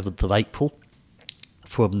 27th of April,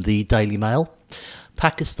 from the Daily Mail.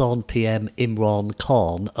 Pakistan PM Imran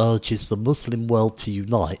Khan urges the Muslim world to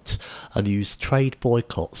unite and use trade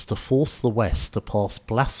boycotts to force the West to pass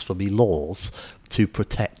blasphemy laws to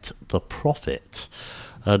protect the Prophet.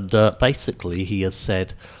 And basically he has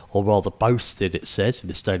said, or rather boasted, it says in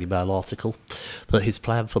this Daily Mail article, that his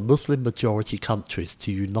plan for Muslim-majority countries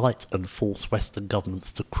to unite and force Western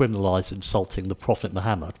governments to criminalise insulting the Prophet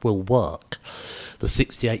Muhammad will work. The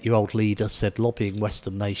 68-year-old leader said lobbying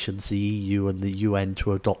Western nations, the EU and the UN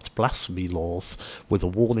to adopt blasphemy laws with a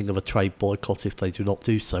warning of a trade boycott if they do not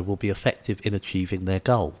do so will be effective in achieving their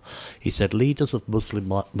goal. He said leaders of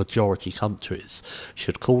Muslim-majority countries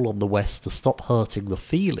should call on the West to stop hurting the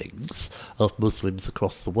feelings of Muslims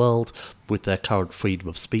across the world with their current freedom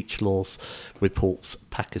of speech laws, reports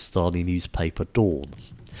Pakistani newspaper Dawn.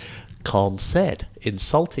 Khan said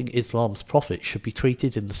insulting Islam's prophet should be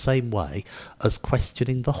treated in the same way as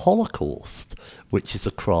questioning the Holocaust, which is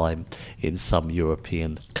a crime in some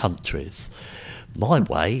European countries. My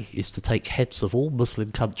way is to take heads of all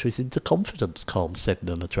Muslim countries into confidence, Khan said in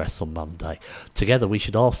an address on Monday. Together we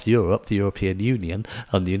should ask Europe, the European Union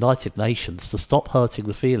and the United Nations to stop hurting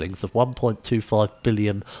the feelings of 1.25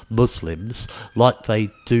 billion Muslims like they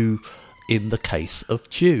do in the case of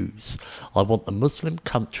Jews. I want the Muslim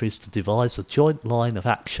countries to devise a joint line of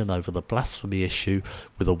action over the blasphemy issue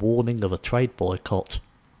with a warning of a trade boycott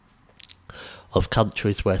of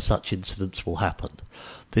countries where such incidents will happen.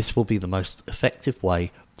 This will be the most effective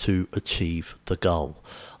way to achieve the goal.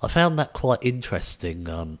 I found that quite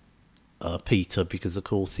interesting, Peter, because of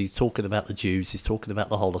course he's talking about the Jews, he's talking about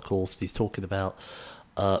the Holocaust, he's talking about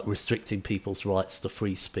restricting people's rights to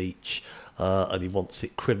free speech, and he wants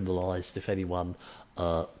it criminalised if anyone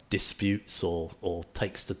disputes or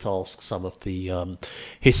takes to task some of the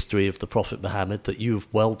history of the Prophet Muhammad that you've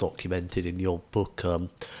well documented in your book,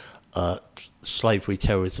 Slavery,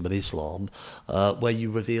 Terrorism and Islam, where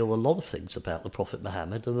you reveal a lot of things about the Prophet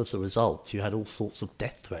Muhammad, and as a result you had all sorts of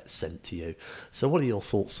death threats sent to you. So what are your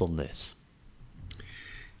thoughts on this?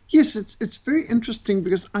 Yes, it's very interesting,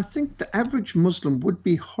 because I think the average Muslim would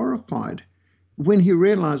be horrified when he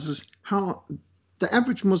realizes how the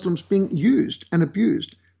average Muslim's being used and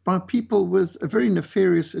abused by people with a very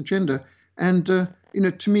nefarious agenda. And,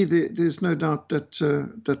 to me, there's no doubt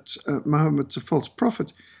that Muhammad's a false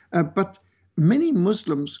prophet. But many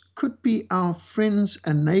Muslims could be our friends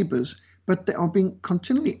and neighbors, but they are being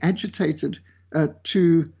continually agitated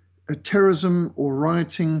to terrorism or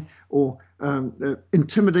rioting or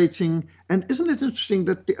intimidating. And isn't it interesting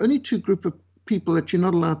that the only two group of people that you're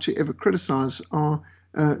not allowed to ever criticize are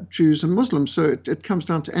Jews and Muslims? So it comes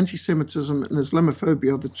down to anti-Semitism and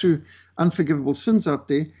Islamophobia, the two unforgivable sins out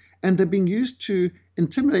there, and they're being used to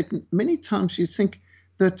intimidate. And many times you think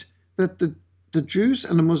that the Jews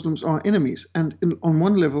and the Muslims are enemies, and on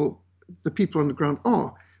one level the people on the ground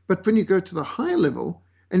are. But when you go to the higher level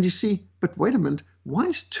and you see, but wait a minute, why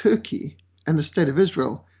is Turkey and the State of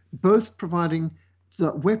Israel both providing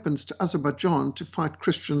the weapons to Azerbaijan to fight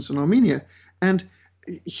Christians in Armenia? And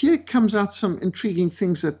here comes out some intriguing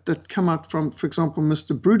things that come out from, for example,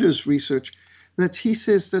 Mr. Bruder's research, that he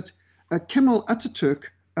says that Kemal Ataturk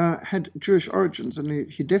had Jewish origins, and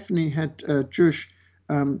he definitely had Jewish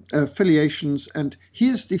affiliations, and he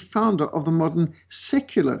is the founder of the modern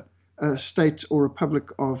secular state or Republic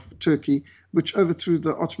of Turkey, which overthrew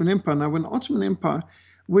the Ottoman Empire. Now, when the Ottoman Empire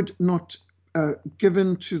would not give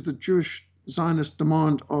in to the Jewish Zionist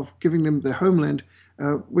demand of giving them their homeland,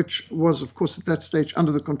 which was, of course, at that stage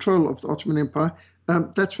under the control of the Ottoman Empire,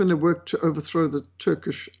 that's when they worked to overthrow the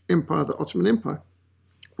Turkish Empire, the Ottoman Empire,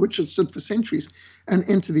 which had stood for centuries, and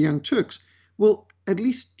enter the Young Turks. Well, at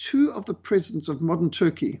least two of the presidents of modern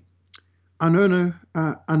Turkey, Anonu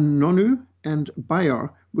and Bayar,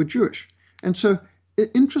 were Jewish. And so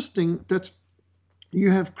interesting that you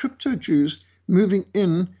have crypto Jews moving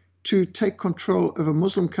in to take control over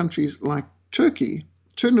Muslim countries like Turkey,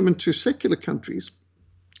 turn them into secular countries,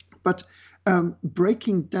 but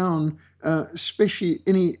breaking down especially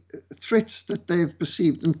any threats that they have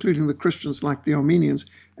perceived, including the Christians like the Armenians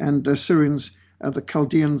and the Syrians, the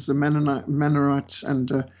Chaldeans, the Mennonites,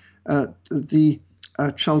 and the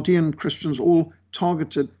Chaldean Christians, all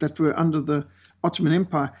targeted, that were under the Ottoman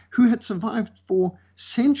Empire, who had survived for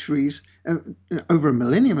centuries, over a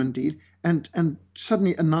millennium indeed, and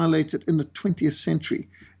suddenly annihilated in the 20th century.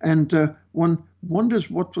 And one wonders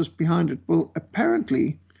what was behind it. Well,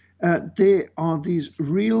 apparently there are these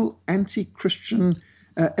real anti-Christian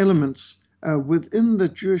elements within the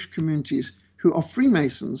Jewish communities who are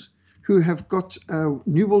Freemasons, who have got a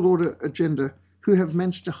New World Order agenda, who have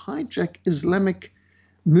managed to hijack Islamic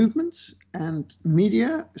movements and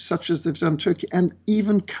media, such as they've done Turkey, and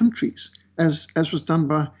even countries, as was done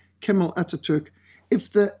by Kemal Ataturk.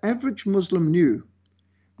 If the average Muslim knew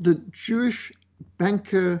the Jewish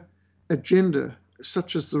banker agenda,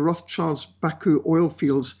 such as the Rothschilds' Baku oil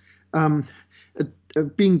fields,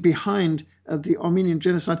 being behind the Armenian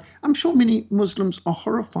Genocide, I'm sure many Muslims are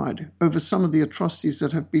horrified over some of the atrocities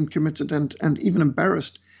that have been committed, and even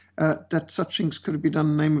embarrassed that such things could have been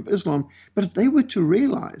done in the name of Islam. But if they were to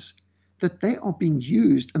realize that they are being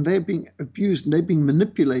used and they're being abused and they're being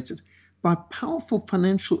manipulated by powerful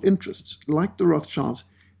financial interests like the Rothschilds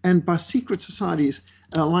and by secret societies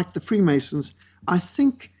like the Freemasons, I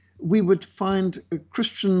think we would find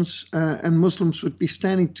Christians and Muslims would be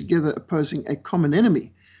standing together opposing a common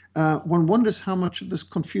enemy. One wonders how much of this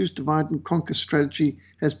confused divide and conquer strategy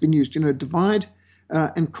has been used. Divide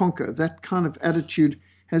and conquer, that kind of attitude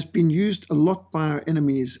has been used a lot by our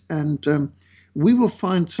enemies. And we will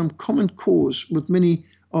find some common cause with many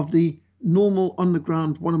of the normal,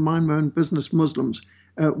 on-the-ground, want-to-mind my own business Muslims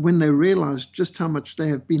when they realize just how much they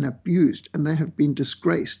have been abused and they have been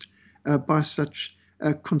disgraced by such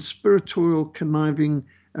conspiratorial, conniving,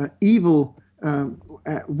 evil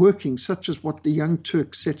workings, such as what the Young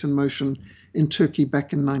Turks set in motion in Turkey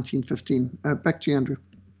back in 1915. Back to you, Andrew.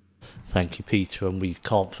 Thank you, Peter. And we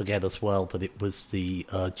can't forget as well that it was the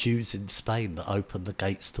Jews in Spain that opened the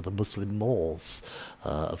gates to the Muslim Moors,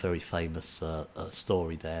 a very famous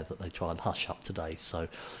story there that they try and hush up today. So,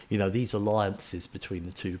 these alliances between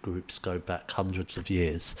the two groups go back hundreds of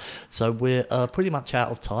years. So we're pretty much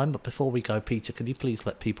out of time. But before we go, Peter, can you please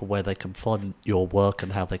let people where they can find your work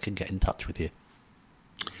and how they can get in touch with you?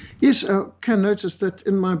 Yes, I can notice that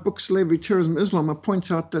in my book, Slavery, Terrorism, Islam, I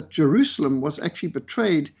point out that Jerusalem was actually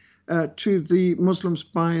betrayed to the Muslims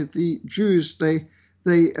by the Jews. They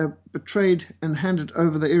betrayed and handed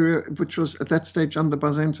over the area, which was at that stage under the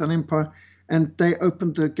Byzantine Empire, and they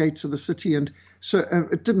opened the gates of the city. And so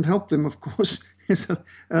it didn't help them, of course. There's a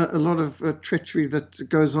lot of treachery that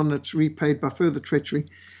goes on that's repaid by further treachery.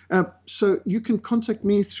 So you can contact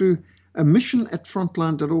me through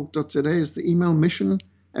mission@frontline.org.za is the email,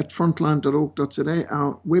 mission@frontline.org.za.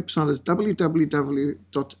 Our website is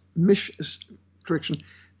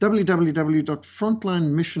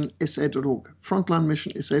www.frontlinemissionsa.org.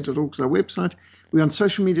 Frontlinemissionsa.org is our website. We're on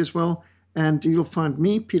social media as well, and you'll find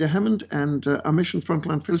me, Peter Hammond, and our Mission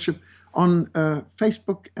Frontline Fellowship on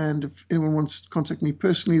Facebook. And if anyone wants to contact me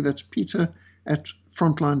personally, that's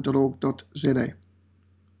peter@frontline.org.za.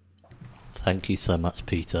 Thank you so much,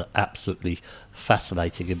 Peter. Absolutely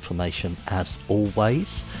fascinating information as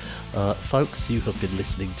always. Folks, you have been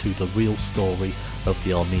listening to the real story of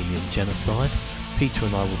the Armenian Genocide. Peter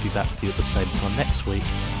and I will be back with you at the same time next week.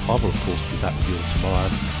 I will, of course, be back with you tomorrow.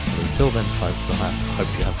 And until then, folks, I hope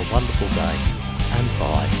you have a wonderful day, and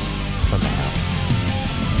bye for now.